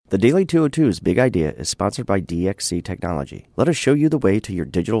The Daily 202's Big Idea is sponsored by DXC Technology. Let us show you the way to your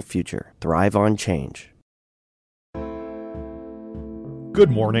digital future. Thrive on change.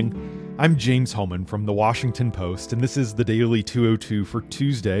 Good morning. I'm James Hohman from The Washington Post, and this is the Daily 202 for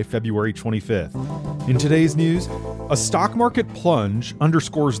Tuesday, February 25th. In today's news, a stock market plunge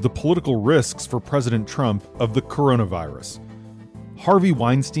underscores the political risks for President Trump of the coronavirus. Harvey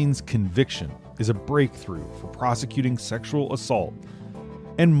Weinstein's conviction is a breakthrough for prosecuting sexual assault.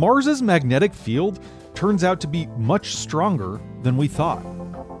 And Mars's magnetic field turns out to be much stronger than we thought.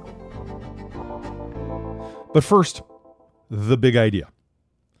 But first, the big idea.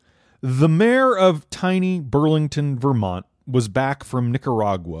 The mayor of tiny Burlington, Vermont, was back from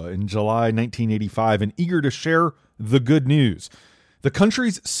Nicaragua in July 1985 and eager to share the good news. The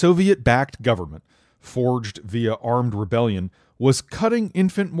country's Soviet-backed government, forged via armed rebellion, was cutting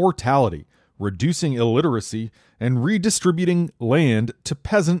infant mortality, reducing illiteracy, and redistributing land to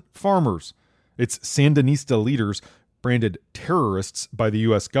peasant farmers. Its Sandinista leaders, branded terrorists by the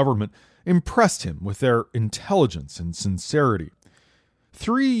U.S. government, impressed him with their intelligence and sincerity.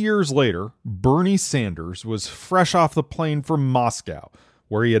 3 years later, Bernie Sanders was fresh off the plane from Moscow,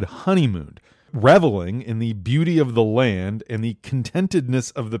 where he had honeymooned, reveling in the beauty of the land and the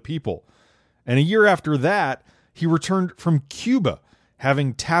contentedness of the people. And a year after that, he returned from Cuba,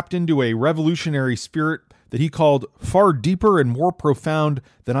 having tapped into a revolutionary spirit that he called far deeper and more profound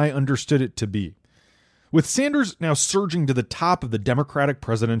than I understood it to be. With Sanders now surging to the top of the Democratic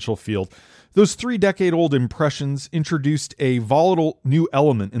presidential field, those 3-decade-old impressions introduced a volatile new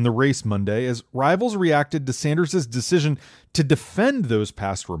element in the race Monday as rivals reacted to Sanders' decision to defend those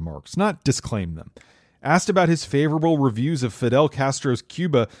past remarks, not disclaim them. Asked about his favorable reviews of Fidel Castro's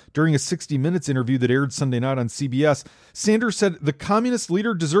Cuba during a 60 Minutes interview that aired Sunday night on CBS, Sanders said the communist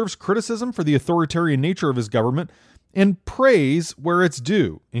leader deserves criticism for the authoritarian nature of his government and praise where it's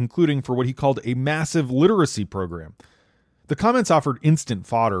due, including for what he called a massive literacy program. The comments offered instant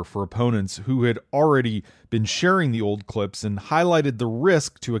fodder for opponents who had already been sharing the old clips and highlighted the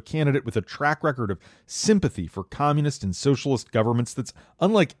risk to a candidate with a track record of sympathy for communist and socialist governments that's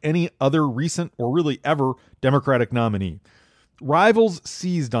unlike any other recent or really ever Democratic nominee. Rivals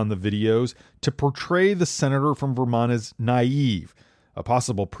seized on the videos to portray the senator from Vermont as naive, a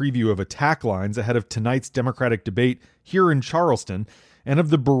possible preview of attack lines ahead of tonight's Democratic debate here in Charleston, and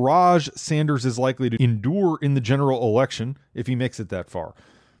of the barrage Sanders is likely to endure in the general election if he makes it that far.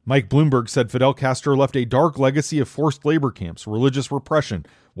 Mike Bloomberg said Fidel Castro left a dark legacy of forced labor camps, religious repression,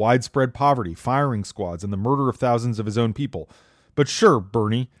 widespread poverty, firing squads, and the murder of thousands of his own people. But sure,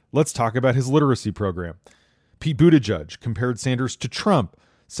 Bernie, let's talk about his literacy program. Pete Buttigieg compared Sanders to Trump,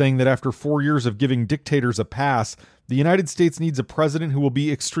 saying that after 4 years of giving dictators a pass, the United States needs a president who will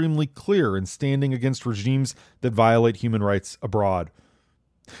be extremely clear in standing against regimes that violate human rights abroad.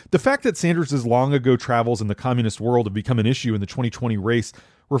 The fact that Sanders' long-ago travels in the communist world have become an issue in the 2020 race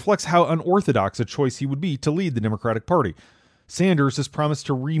reflects how unorthodox a choice he would be to lead the Democratic Party. Sanders has promised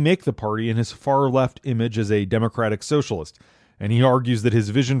to remake the party in his far-left image as a democratic socialist, and he argues that his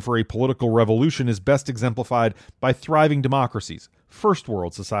vision for a political revolution is best exemplified by thriving democracies,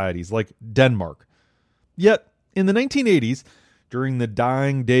 first-world societies like Denmark. Yet, in the 1980s, during the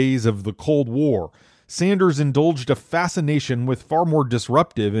dying days of the Cold War, Sanders indulged a fascination with far more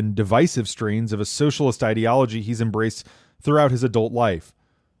disruptive and divisive strains of a socialist ideology he's embraced throughout his adult life.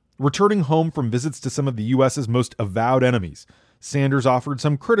 Returning home from visits to some of the U.S.'s most avowed enemies, Sanders offered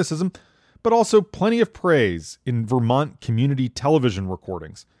some criticism, but also plenty of praise in Vermont community television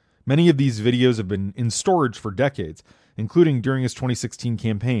recordings. Many of these videos have been in storage for decades, including during his 2016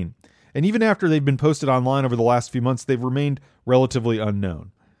 campaign. And even after they've been posted online over the last few months, they've remained relatively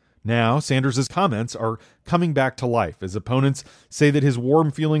unknown. Now, Sanders' comments are coming back to life as opponents say that his warm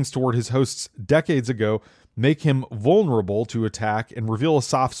feelings toward his hosts decades ago make him vulnerable to attack and reveal a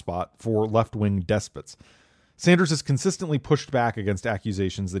soft spot for left-wing despots. Sanders has consistently pushed back against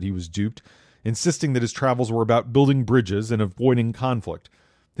accusations that he was duped, insisting that his travels were about building bridges and avoiding conflict.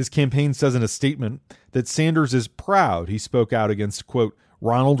 His campaign says in a statement that Sanders is proud he spoke out against, quote,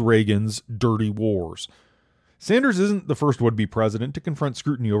 Ronald Reagan's dirty wars. Sanders isn't the first would-be president to confront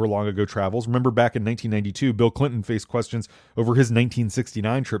scrutiny over long-ago travels. Remember back in 1992, Bill Clinton faced questions over his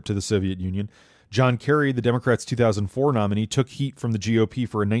 1969 trip to the Soviet Union. John Kerry, the Democrats' 2004 nominee, took heat from the GOP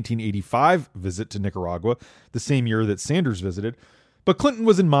for a 1985 visit to Nicaragua, the same year that Sanders visited. But Clinton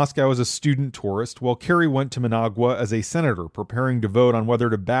was in Moscow as a student tourist, while Kerry went to Managua as a senator, preparing to vote on whether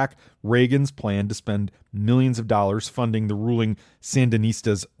to back Reagan's plan to spend millions of dollars funding the ruling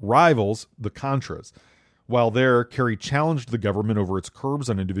Sandinistas' rivals, the Contras. While there, Kerry challenged the government over its curbs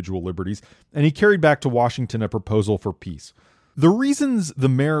on individual liberties, and he carried back to Washington a proposal for peace. The reasons the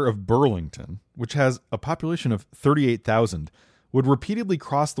mayor of Burlington, which has a population of 38,000, would repeatedly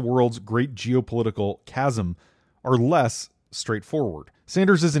cross the world's great geopolitical chasm are less straightforward.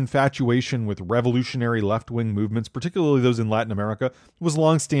 Sanders' infatuation with revolutionary left-wing movements, particularly those in Latin America, was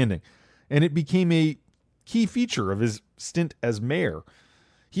long-standing, and it became a key feature of his stint as mayor.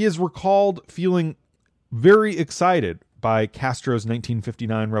 He is recalled feeling very excited by Castro's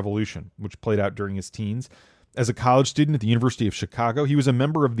 1959 revolution, which played out during his teens. As a college student at the University of Chicago, he was a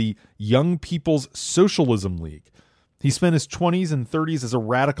member of the Young People's Socialism League. He spent his 20s and 30s as a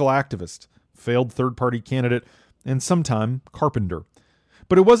radical activist, failed third-party candidate, and sometime carpenter.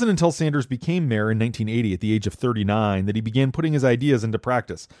 But it wasn't until Sanders became mayor in 1980 at the age of 39 that he began putting his ideas into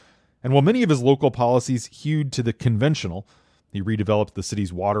practice. And while many of his local policies hewed to the conventional, he redeveloped the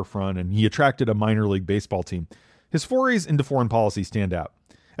city's waterfront and he attracted a minor league baseball team, his forays into foreign policy stand out.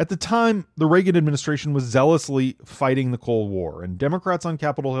 At the time, the Reagan administration was zealously fighting the Cold War, and Democrats on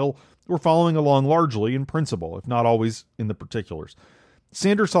Capitol Hill were following along largely in principle, if not always in the particulars.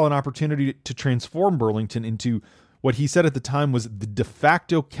 Sanders saw an opportunity to transform Burlington into what he said at the time was the de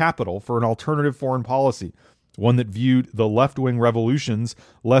facto capital for an alternative foreign policy, one that viewed the left-wing revolutions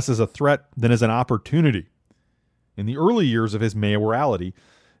less as a threat than as an opportunity. In the early years of his mayoralty,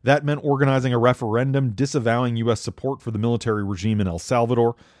 that meant organizing a referendum disavowing U.S. support for the military regime in El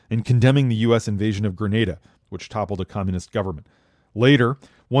Salvador and condemning the U.S. invasion of Grenada, which toppled a communist government. Later,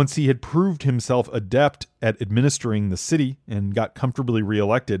 once he had proved himself adept at administering the city and got comfortably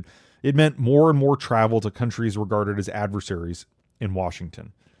reelected, it meant more and more travel to countries regarded as adversaries in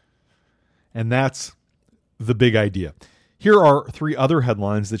Washington. And that's the big idea. Here are 3 other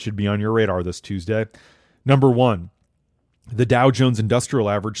headlines that should be on your radar this Tuesday. Number 1, the Dow Jones Industrial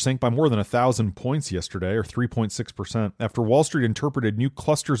Average sank by more than 1,000 points yesterday, or 3.6%, after Wall Street interpreted new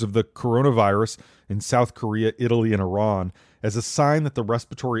clusters of the coronavirus in South Korea, Italy, and Iran as a sign that the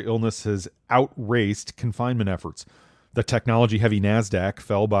respiratory illness has outraced confinement efforts. The technology-heavy NASDAQ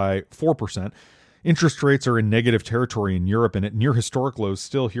fell by 4%. Interest rates are in negative territory in Europe and at near historic lows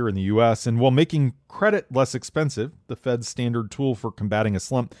still here in the U.S. And while making credit less expensive, the Fed's standard tool for combating a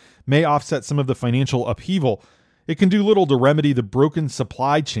slump, may offset some of the financial upheaval, it can do little to remedy the broken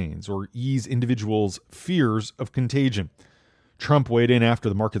supply chains or ease individuals' fears of contagion. Trump weighed in after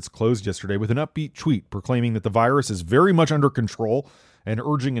the markets closed yesterday with an upbeat tweet proclaiming that the virus is very much under control and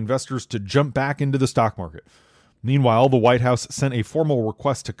urging investors to jump back into the stock market. Meanwhile, the White House sent a formal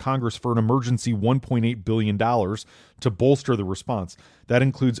request to Congress for an emergency $1.8 billion to bolster the response. That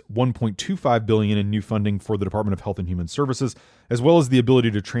includes $1.25 billion in new funding for the Department of Health and Human Services, as well as the ability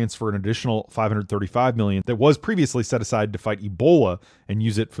to transfer an additional $535 million that was previously set aside to fight Ebola and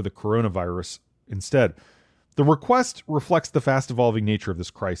use it for the coronavirus instead. The request reflects the fast-evolving nature of this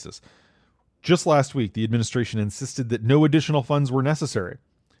crisis. Just last week, the administration insisted that no additional funds were necessary.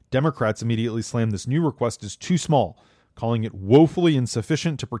 Democrats immediately slammed this new request as too small, calling it woefully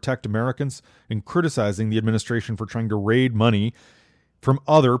insufficient to protect Americans and criticizing the administration for trying to raid money from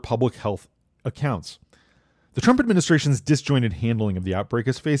other public health accounts. The Trump administration's disjointed handling of the outbreak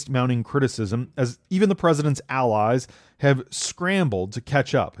has faced mounting criticism as even the president's allies have scrambled to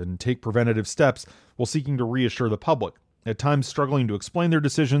catch up and take preventative steps while seeking to reassure the public, at times struggling to explain their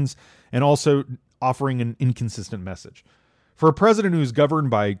decisions and also offering an inconsistent message. For a president who is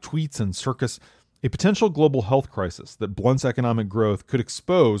governed by tweets and circus, a potential global health crisis that blunts economic growth could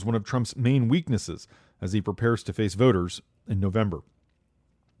expose one of Trump's main weaknesses as he prepares to face voters in November.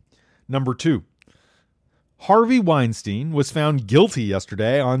 Number 2, Harvey Weinstein was found guilty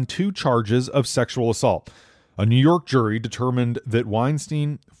yesterday on 2 charges of sexual assault. A New York jury determined that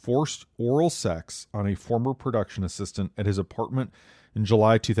Weinstein forced oral sex on a former production assistant at his apartment in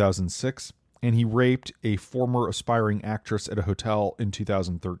July 2006. And he raped a former aspiring actress at a hotel in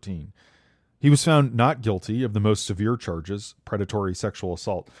 2013. He was found not guilty of the most severe charges, predatory sexual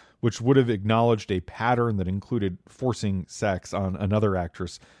assault, which would have acknowledged a pattern that included forcing sex on another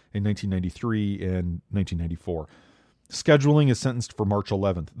actress in 1993 and 1994. Scheduling is sentenced for March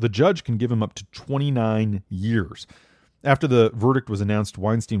 11th. The judge can give him up to 29 years. After the verdict was announced,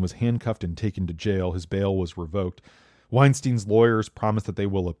 Weinstein was handcuffed and taken to jail. His bail was revoked. Weinstein's lawyers promised that they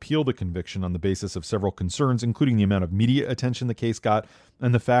will appeal the conviction on the basis of several concerns, including the amount of media attention the case got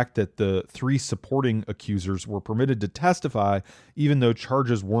and the fact that the 3 supporting accusers were permitted to testify even though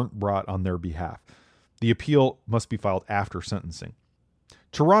charges weren't brought on their behalf. The appeal must be filed after sentencing.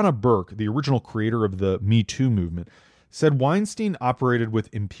 Tarana Burke, the original creator of the Me Too movement, said Weinstein operated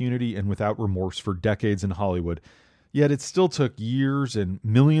with impunity and without remorse for decades in Hollywood, yet it still took years and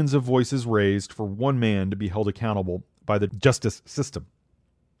millions of voices raised for one man to be held accountable by the justice system.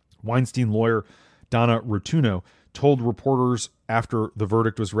 Weinstein lawyer Donna Rotuno told reporters after the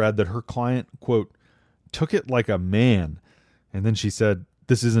verdict was read that her client, quote, took it like a man. And then she said,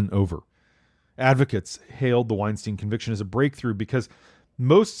 "This isn't over." Advocates hailed the Weinstein conviction as a breakthrough because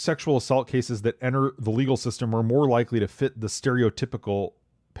most sexual assault cases that enter the legal system are more likely to fit the stereotypical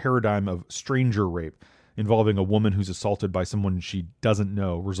paradigm of stranger rape, involving a woman who's assaulted by someone she doesn't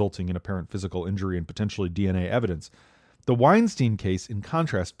know, resulting in apparent physical injury and potentially DNA evidence. The Weinstein case, in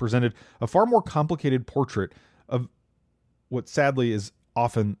contrast, presented a far more complicated portrait of what sadly is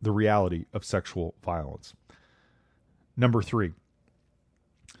often the reality of sexual violence. Number 3.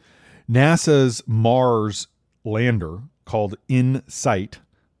 NASA's Mars lander, called InSight,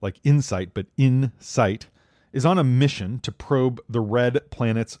 like Insight, but InSight, is on a mission to probe the red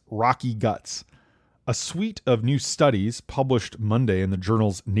planet's rocky guts. A suite of new studies published Monday in the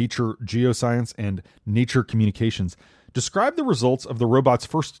journals Nature Geoscience and Nature Communications describe the results of the robot's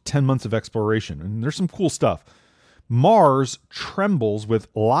first 10 months of exploration, and there's some cool stuff. Mars trembles with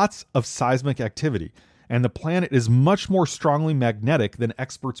lots of seismic activity, and the planet is much more strongly magnetic than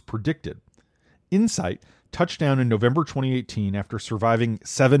experts predicted. InSight touched down in November 2018 after surviving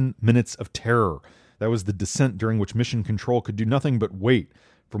 7 minutes of terror. That was the descent during which mission control could do nothing but wait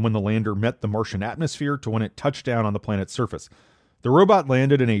from when the lander met the Martian atmosphere to when it touched down on the planet's surface. The robot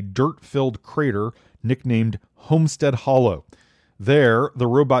landed in a dirt-filled crater nicknamed Homestead Hollow. There, the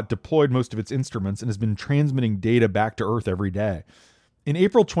robot deployed most of its instruments and has been transmitting data back to Earth every day. In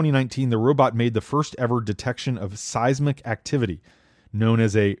April 2019, the robot made the first ever detection of seismic activity, known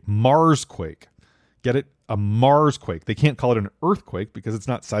as a Marsquake. Get it? A Marsquake. They can't call it an earthquake because it's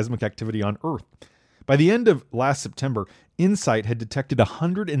not seismic activity on Earth. By the end of last September, InSight had detected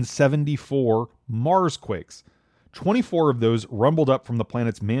 174 Marsquakes. 24 of those rumbled up from the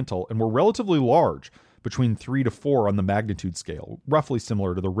planet's mantle and were relatively large, between 3 to 4 on the magnitude scale, roughly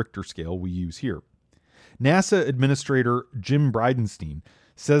similar to the Richter scale we use here. NASA Administrator Jim Bridenstine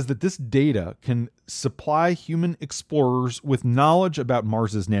says that this data can supply human explorers with knowledge about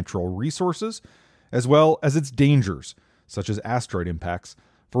Mars's natural resources, as well as its dangers, such as asteroid impacts,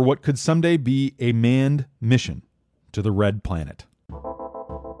 for what could someday be a manned mission to the Red Planet.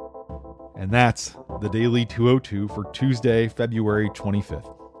 And that's the Daily 202 for Tuesday, February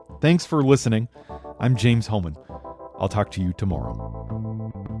 25th. Thanks for listening. I'm James Hohmann. I'll talk to you tomorrow.